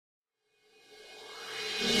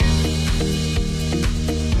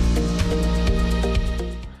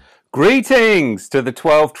Greetings to the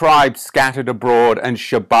 12 tribes scattered abroad and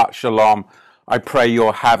Shabbat Shalom. I pray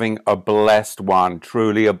you're having a blessed one,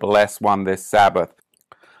 truly a blessed one this Sabbath.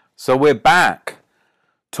 So we're back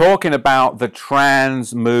talking about the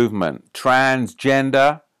trans movement,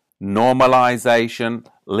 transgender normalization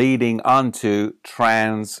leading unto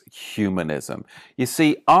transhumanism. You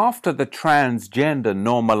see, after the transgender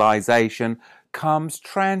normalization comes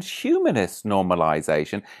transhumanist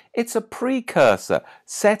normalization. It's a precursor,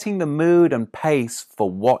 setting the mood and pace for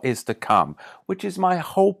what is to come, which is my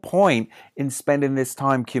whole point in spending this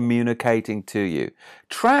time communicating to you.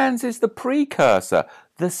 Trans is the precursor,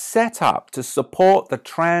 the setup to support the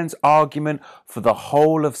trans argument for the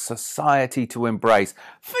whole of society to embrace.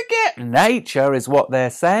 Forget nature is what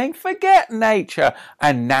they're saying. Forget nature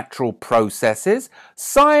and natural processes.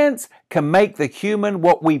 Science can make the human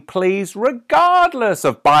what we please regardless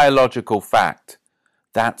of biological fact.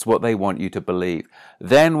 That's what they want you to believe.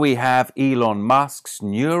 Then we have Elon Musk's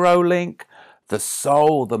Neuralink. The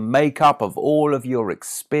soul, the makeup of all of your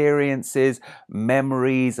experiences,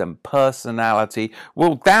 memories, and personality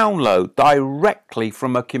will download directly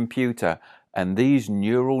from a computer. And these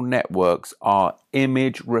neural networks are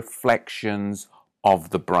image reflections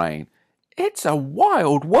of the brain. It's a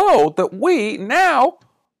wild world that we now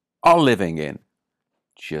are living in,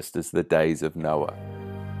 just as the days of Noah.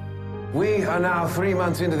 We are now 3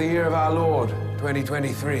 months into the year of our Lord,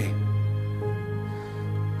 2023.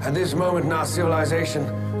 At this moment in our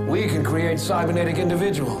civilization, we can create cybernetic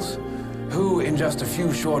individuals who, in just a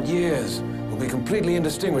few short years, will be completely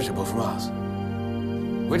indistinguishable from us.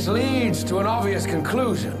 Which leads to an obvious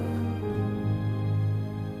conclusion.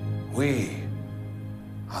 We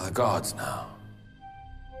are the gods now.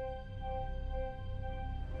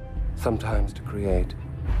 Sometimes to create,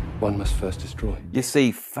 one must first destroy. You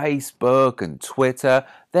see, Facebook and Twitter,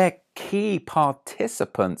 they're key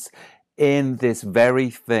participants in this very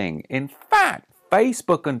thing. In fact,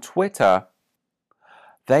 Facebook and Twitter,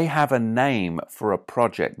 they have a name for a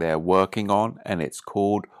project they're working on, and it's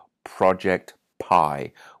called Project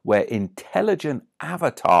Pi, where intelligent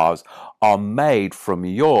avatars are made from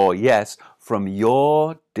your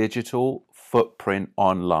digital footprint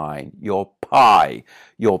online, your Pi,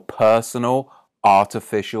 your personal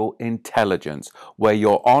artificial intelligence, where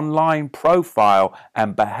your online profile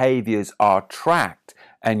and behaviors are tracked,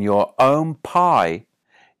 and your own Pi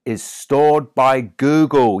is stored by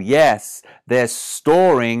Google. Yes, they're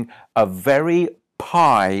storing a very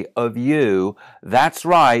Pi of you. That's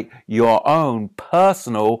right, your own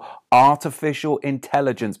personal artificial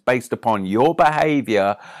intelligence based upon your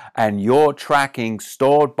behavior and your tracking,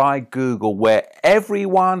 stored by Google, where every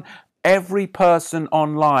person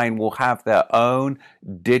online will have their own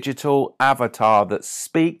digital avatar that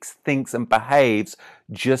speaks, thinks, and behaves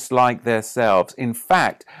just like themselves. In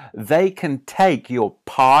fact, they can take your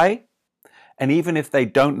Pi, and even if they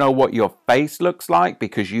don't know what your face looks like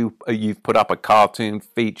because you've put up a cartoon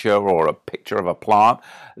feature or a picture of a plant,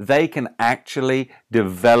 they can actually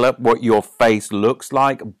develop what your face looks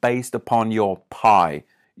like based upon your Pi,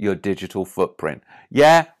 your digital footprint.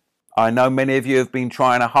 Yeah, I know many of you have been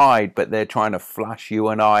trying to hide, but they're trying to flush you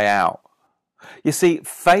and I out. You see,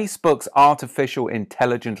 Facebook's artificial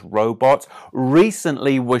intelligence robots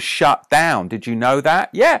recently were shut down. Did you know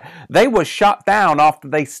that? Yeah, they were shut down after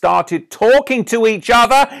they started talking to each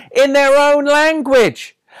other in their own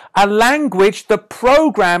language. A language the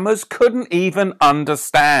programmers couldn't even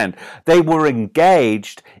understand. They were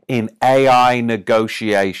engaged in AI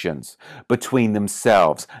negotiations between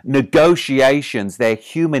themselves. Negotiations their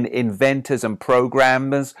human inventors and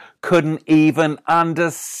programmers couldn't even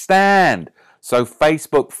understand. So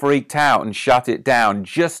Facebook freaked out and shut it down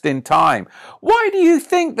just in time. Why do you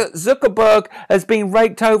think that Zuckerberg has been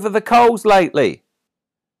raked over the coals lately?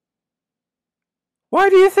 Why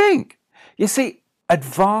do you think? You see,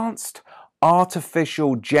 advanced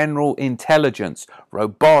artificial general intelligence,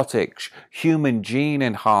 robotics, human gene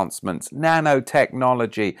enhancements,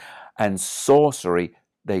 nanotechnology, and sorcery,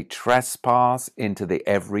 they trespass into the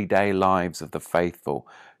everyday lives of the faithful.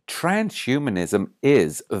 Transhumanism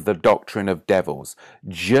is the doctrine of devils,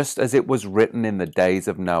 just as it was written in the days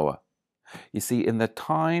of Noah. You see, in the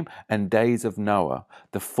time and days of Noah,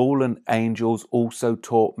 the fallen angels also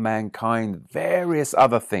taught mankind various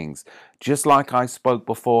other things, just like I spoke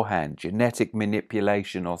beforehand, genetic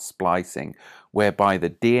manipulation or splicing, whereby the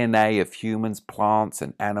DNA of humans, plants,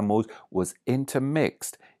 and animals was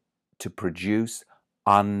intermixed to produce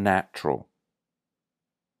unnatural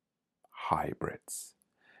hybrids.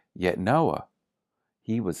 Yet Noah,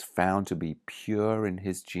 he was found to be pure in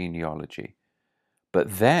his genealogy.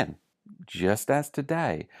 But then, just as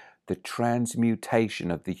today, the transmutation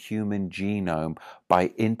of the human genome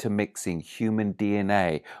by intermixing human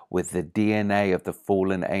DNA with the DNA of the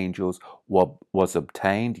fallen angels was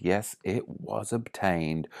obtained, yes, it was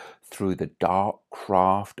obtained through the dark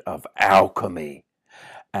craft of alchemy.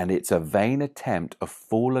 And it's a vain attempt of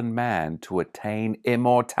fallen man to attain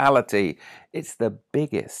immortality. It's the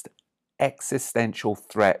biggest existential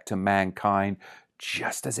threat to mankind,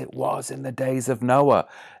 just as it was in the days of Noah.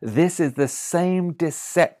 This is the same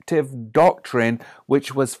deceptive doctrine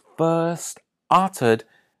which was first uttered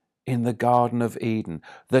in the Garden of Eden.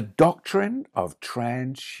 The doctrine of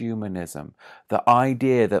transhumanism, the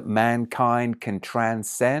idea that mankind can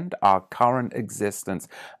transcend our current existence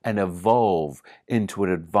and evolve into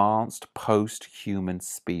an advanced post-human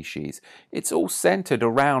species. It's all centered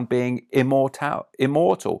around being immortality.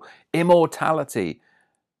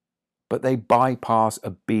 But they bypass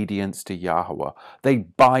obedience to Yahweh. They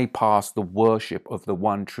bypass the worship of the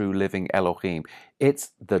one true living Elohim.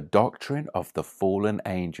 It's the doctrine of the fallen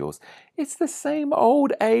angels. It's the same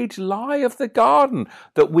old age lie of the garden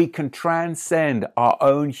that we can transcend our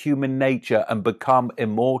own human nature and become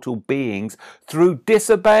immortal beings through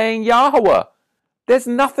disobeying Yahweh. There's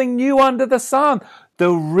nothing new under the sun.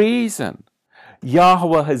 The reason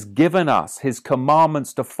Yahweh has given us his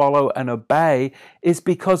commandments to follow and obey is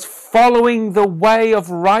because following the way of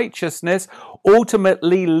righteousness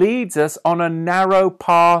ultimately leads us on a narrow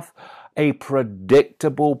path, a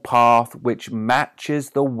predictable path which matches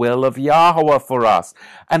the will of Yahweh for us.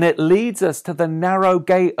 And it leads us to the narrow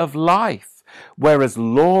gate of life, whereas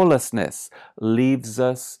lawlessness leads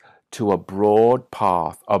us to a broad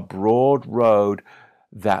path, a broad road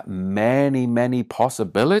that many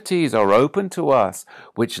possibilities are open to us,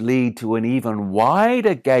 which lead to an even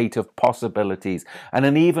wider gate of possibilities and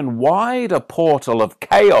an even wider portal of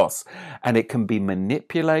chaos, and it can be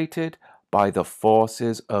manipulated by the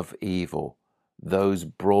forces of evil. Those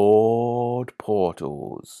broad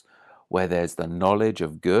portals where there's the knowledge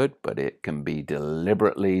of good, but it can be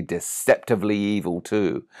deliberately, deceptively evil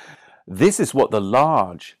too. This is what the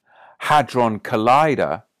Large Hadron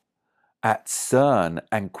Collider at CERN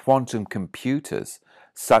and quantum computers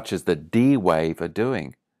such as the D-Wave are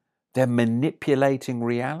doing. They're manipulating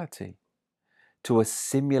reality to a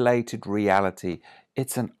simulated reality.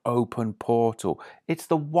 It's an open portal. It's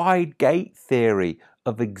the wide gate theory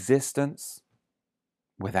of existence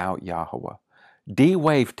without Yahweh.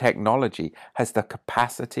 D-Wave technology has the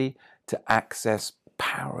capacity to access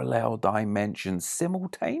parallel dimensions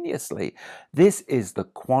simultaneously. This is the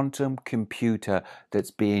quantum computer that's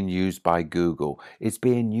being used by Google. It's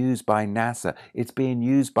being used by NASA. It's being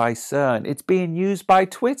used by CERN. It's being used by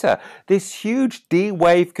Twitter. This huge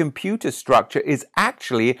D-Wave computer structure is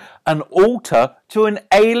actually an altar to an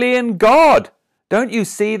alien god. Don't you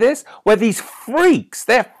see this? Where these freaks,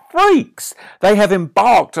 they're freaks. They have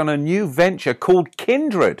embarked on a new venture called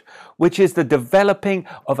Kindred, which is the developing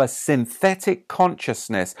of a synthetic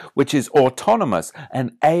consciousness, which is autonomous,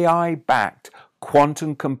 an AI-backed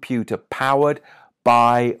quantum computer powered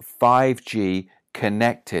by 5G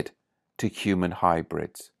connected to human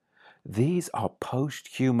hybrids. These are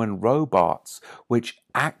post-human robots which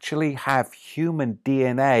actually have human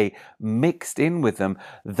DNA mixed in with them.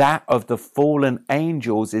 That of the fallen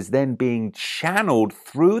angels is then being channeled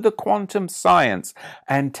through the quantum science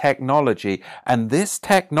and technology. And this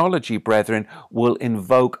technology, brethren, will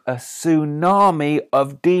invoke a tsunami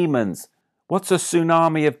of demons. What's a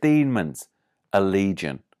tsunami of demons? A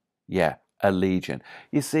legion. Yeah. A legion.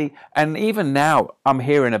 You see, and even now I'm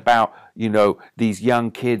hearing about, these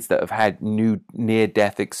young kids that have had new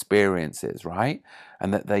near-death experiences, right?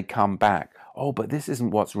 And that they come back. Oh, but this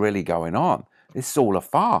isn't what's really going on. This is all a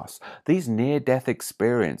farce. These near-death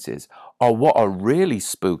experiences are what are really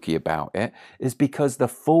spooky about it is because the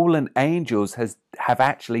fallen angels have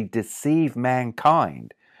actually deceived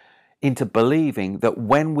mankind into believing that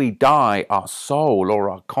when we die, our soul or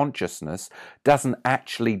our consciousness doesn't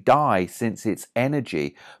actually die since it's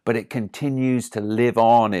energy, but it continues to live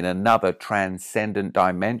on in another transcendent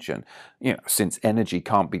dimension, since energy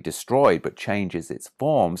can't be destroyed but changes its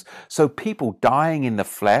forms. So people dying in the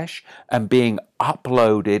flesh and being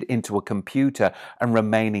uploaded into a computer and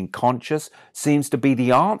remaining conscious seems to be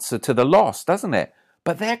the answer to the loss, doesn't it?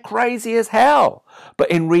 But they're crazy as hell. But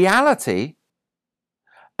in reality,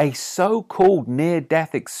 a so-called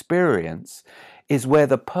near-death experience is where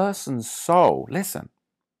the person's soul, listen,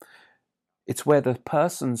 it's where the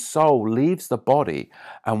person's soul leaves the body,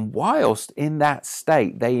 and whilst in that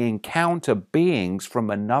state, they encounter beings from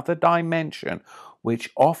another dimension which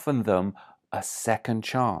offer them a second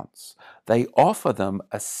chance. They offer them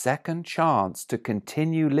a second chance to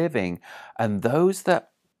continue living, and those that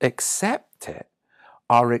accept it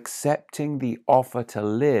are accepting the offer to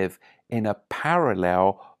live in a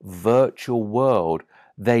parallel virtual world.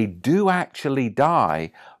 They do actually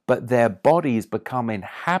die, but their bodies become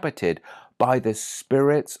inhabited by the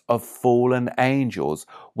spirits of fallen angels,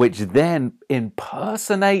 which then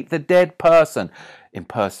impersonate the dead person,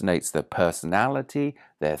 impersonates their personality,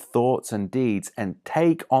 their thoughts and deeds, and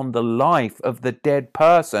take on the life of the dead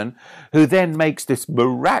person, who then makes this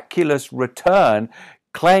miraculous return,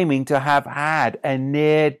 claiming to have had a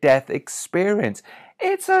near-death experience.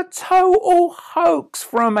 It's a total hoax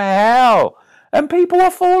from hell, and people are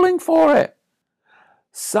falling for it.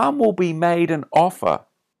 Some will be made an offer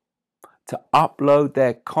to upload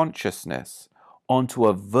their consciousness onto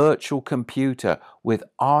a virtual computer with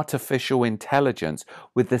artificial intelligence,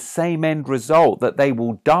 with the same end result, that they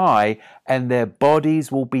will die and their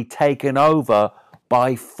bodies will be taken over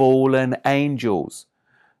by fallen angels.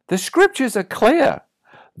 The scriptures are clear.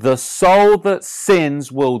 The soul that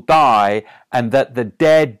sins will die, and that the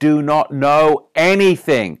dead do not know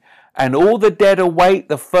anything. And all the dead await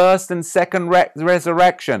the first and second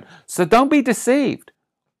resurrection. So don't be deceived.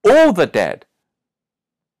 All the dead.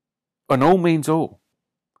 And all means all.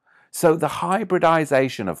 So the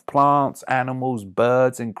hybridization of plants, animals,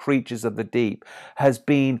 birds, and creatures of the deep has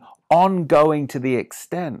been ongoing to the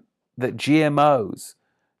extent that GMOs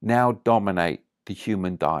now dominate the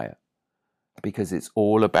human diet, because it's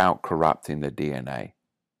all about corrupting the DNA.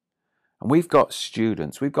 And we've got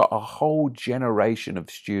students, we've got a whole generation of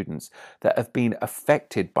students that have been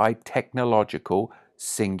affected by technological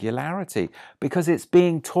singularity, because it's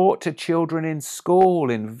being taught to children in school,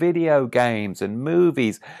 in video games and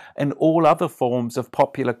movies and all other forms of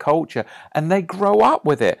popular culture, and they grow up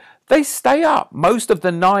with it. They stay up most of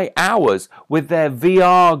the night hours with their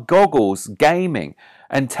VR goggles gaming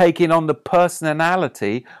and taking on the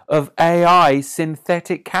personality of AI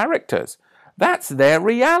synthetic characters. That's their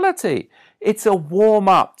reality. It's a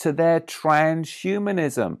warm-up to their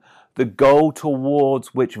transhumanism, the goal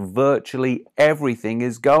towards which virtually everything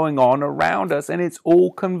is going on around us, and it's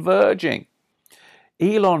all converging.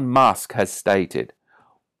 Elon Musk has stated,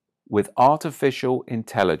 with artificial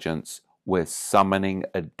intelligence, we're summoning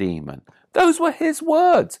a demon. Those were his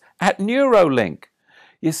words at Neuralink.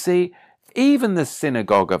 You see, even the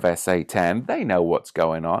synagogue of Satan, they know what's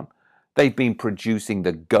going on. They've been producing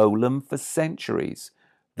the golem for centuries.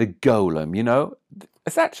 The golem, you know,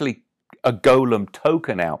 it's actually a golem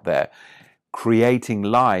token out there, creating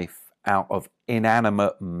life out of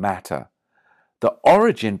inanimate matter. The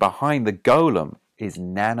origin behind the golem is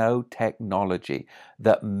nanotechnology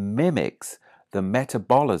that mimics the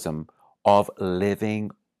metabolism of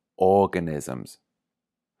living organisms.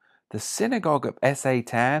 The synagogue of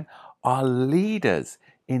Satan are leaders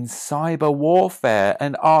in cyber warfare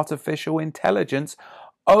and artificial intelligence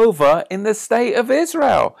over in the state of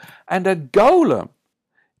Israel. And a golem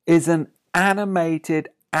is an animated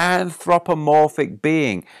anthropomorphic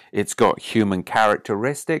being. It's got human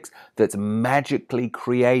characteristics that's magically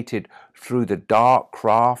created through the dark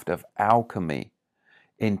craft of alchemy,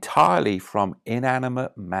 entirely from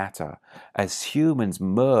inanimate matter, as humans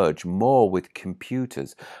merge more with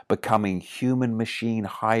computers, becoming human-machine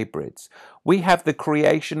hybrids. We have the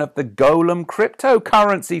creation of the Golem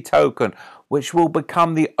cryptocurrency token, which will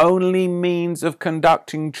become the only means of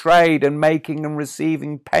conducting trade and making and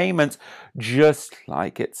receiving payments, just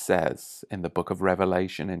like it says in the book of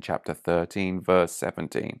Revelation in chapter 13, verse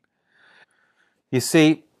 17. You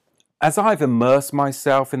see, as I've immersed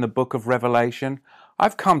myself in the book of Revelation,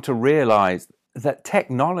 I've come to realize that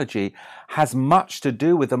technology has much to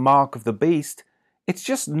do with the mark of the beast. It's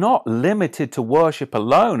just not limited to worship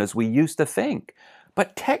alone as we used to think.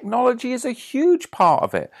 But technology is a huge part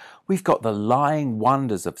of it. We've got the lying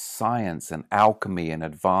wonders of science and alchemy and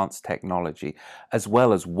advanced technology, as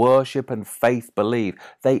well as worship and faith belief.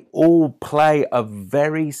 They all play a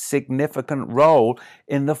very significant role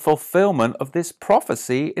in the fulfillment of this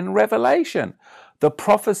prophecy in Revelation. The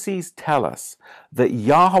prophecies tell us that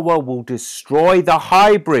Yahweh will destroy the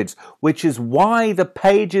hybrids, which is why the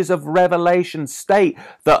pages of Revelation state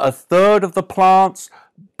that a third of the plants,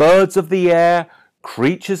 birds of the air,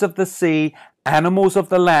 creatures of the sea, animals of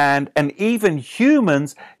the land, and even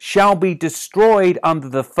humans shall be destroyed under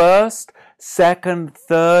the first, second,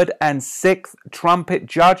 third, and sixth trumpet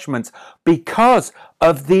judgments because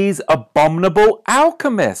of these abominable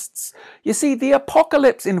alchemists. You see, the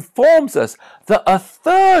apocalypse informs us that a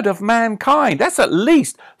third of mankind, that's at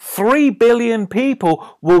least 3 billion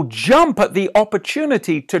people, will jump at the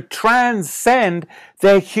opportunity to transcend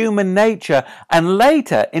their human nature. And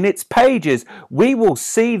later in its pages, we will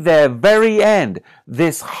see their very end,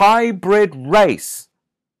 this hybrid race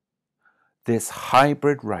this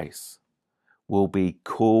hybrid race will be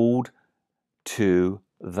called to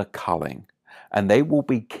the culling, and they will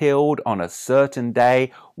be killed on a certain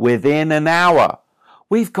day within an hour.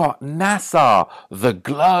 We've got NASA, the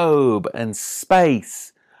globe, and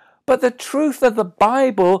space. But the truth of the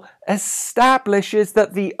Bible establishes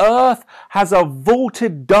that the earth has a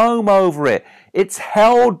vaulted dome over it. It's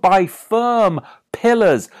held by firm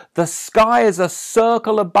pillars. The sky is a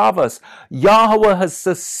circle above us. Yahweh has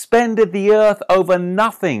suspended the earth over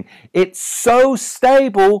nothing. It's so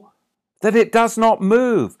stable that it does not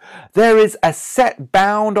move. There is a set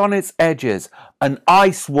bound on its edges, an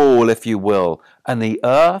ice wall, if you will, and the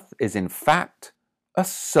earth is in fact a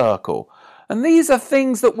circle. And these are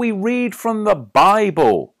things that we read from the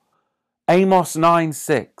Bible. Amos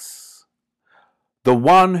 9:6. The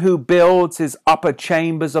one who builds his upper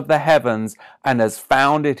chambers of the heavens and has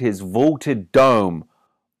founded his vaulted dome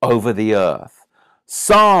over the earth.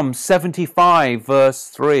 Psalm 75 verse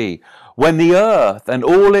 3. When the earth and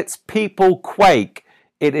all its people quake,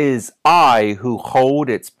 it is I who hold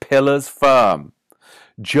its pillars firm.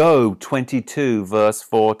 Job 22 verse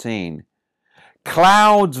 14.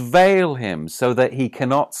 Clouds veil him so that he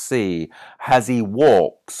cannot see as he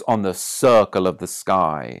walks on the circle of the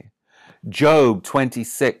sky. Job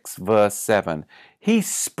 26 verse 7. He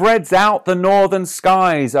spreads out the northern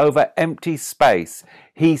skies over empty space.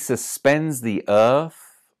 He suspends the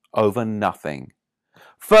earth over nothing.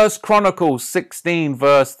 1 Chronicles 16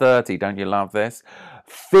 verse 30. Don't you love this?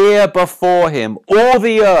 Fear before him all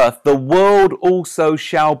the earth, the world also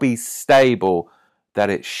shall be stable,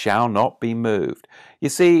 that it shall not be moved. You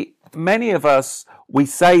see, many of us, we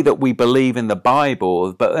say that we believe in the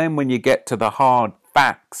Bible, but then when you get to the hard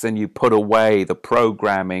facts and you put away the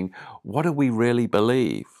programming, what do we really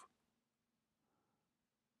believe?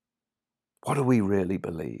 What do we really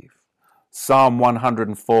believe? Psalm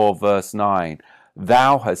 104 verse 9.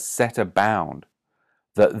 Thou hast set a bound,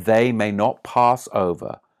 that they may not pass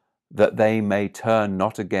over, that they may turn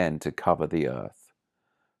not again to cover the earth.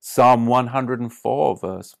 Psalm 104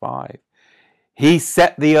 verse 5. He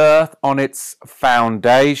set the earth on its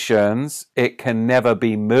foundations, it can never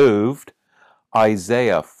be moved.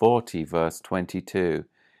 Isaiah 40 verse 22.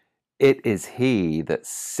 It is he that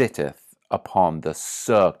sitteth upon the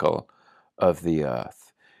circle of the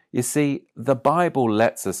earth. You see, the Bible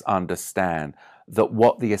lets us understand that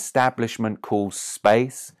what the establishment calls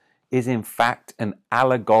space is in fact an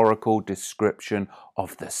allegorical description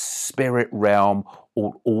of the spirit realm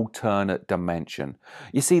or alternate dimension.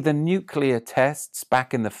 You see, the nuclear tests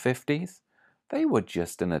back in the 50s, they were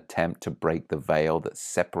just an attempt to break the veil that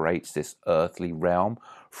separates this earthly realm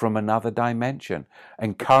from another dimension.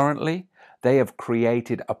 And currently, they have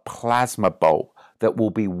created a plasma bolt that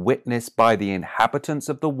will be witnessed by the inhabitants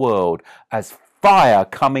of the world as fire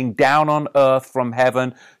coming down on earth from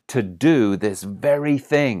heaven to do this very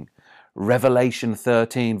thing. Revelation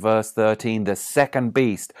 13 verse 13, the second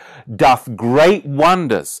beast doth great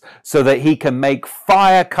wonders so that he can make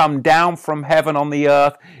fire come down from heaven on the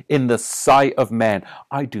earth in the sight of men.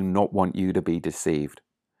 I do not want you to be deceived,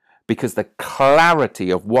 because the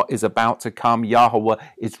clarity of what is about to come, Yahweh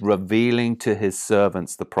is revealing to his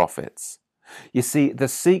servants, the prophets. You see, the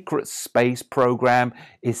secret space program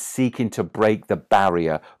is seeking to break the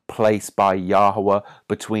barrier placed by Yahweh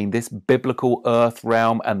between this biblical earth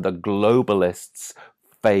realm and the globalists'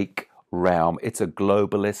 fake realm. It's a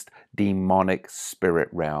globalist, demonic spirit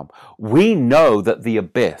realm. We know that the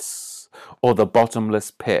abyss, or the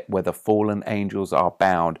bottomless pit where the fallen angels are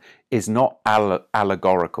bound, is not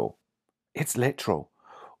allegorical. It's literal.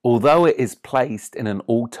 Although it is placed in an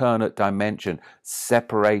alternate dimension,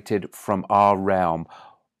 separated from our realm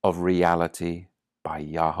of reality by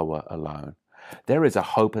Yahweh alone. There is a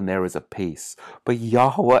hope and there is a peace. But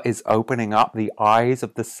Yahweh is opening up the eyes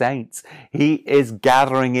of the saints. He is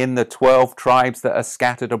gathering in the 12 tribes that are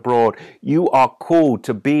scattered abroad. You are called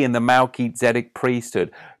to be in the Melchizedek priesthood.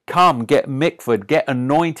 Come, get mikvahed, get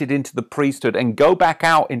anointed into the priesthood, and go back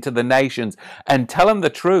out into the nations and tell them the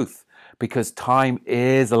truth. Because time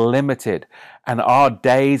is limited and our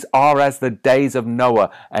days are as the days of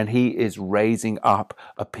Noah, and he is raising up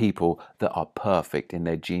a people that are perfect in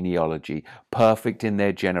their genealogy, perfect in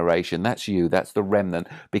their generation. That's you, that's the remnant,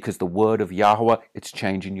 because the word of Yahweh, it's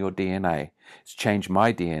changing your DNA. It's changed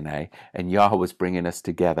my DNA, and Yahweh is bringing us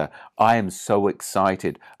together. I am so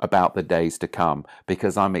excited about the days to come,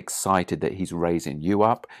 because I'm excited that he's raising you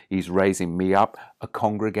up, he's raising me up, a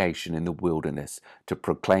congregation in the wilderness to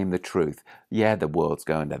proclaim the truth. Yeah, the world's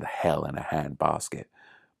going to the hell in a handbasket,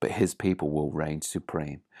 but his people will reign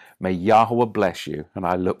supreme. May Yahweh bless you, and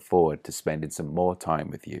I look forward to spending some more time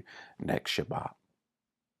with you next Shabbat.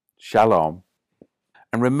 Shalom.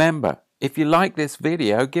 And remember, if you like this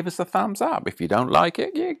video, give us a thumbs up. If you don't like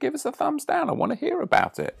it, give us a thumbs down. I want to hear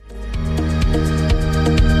about it.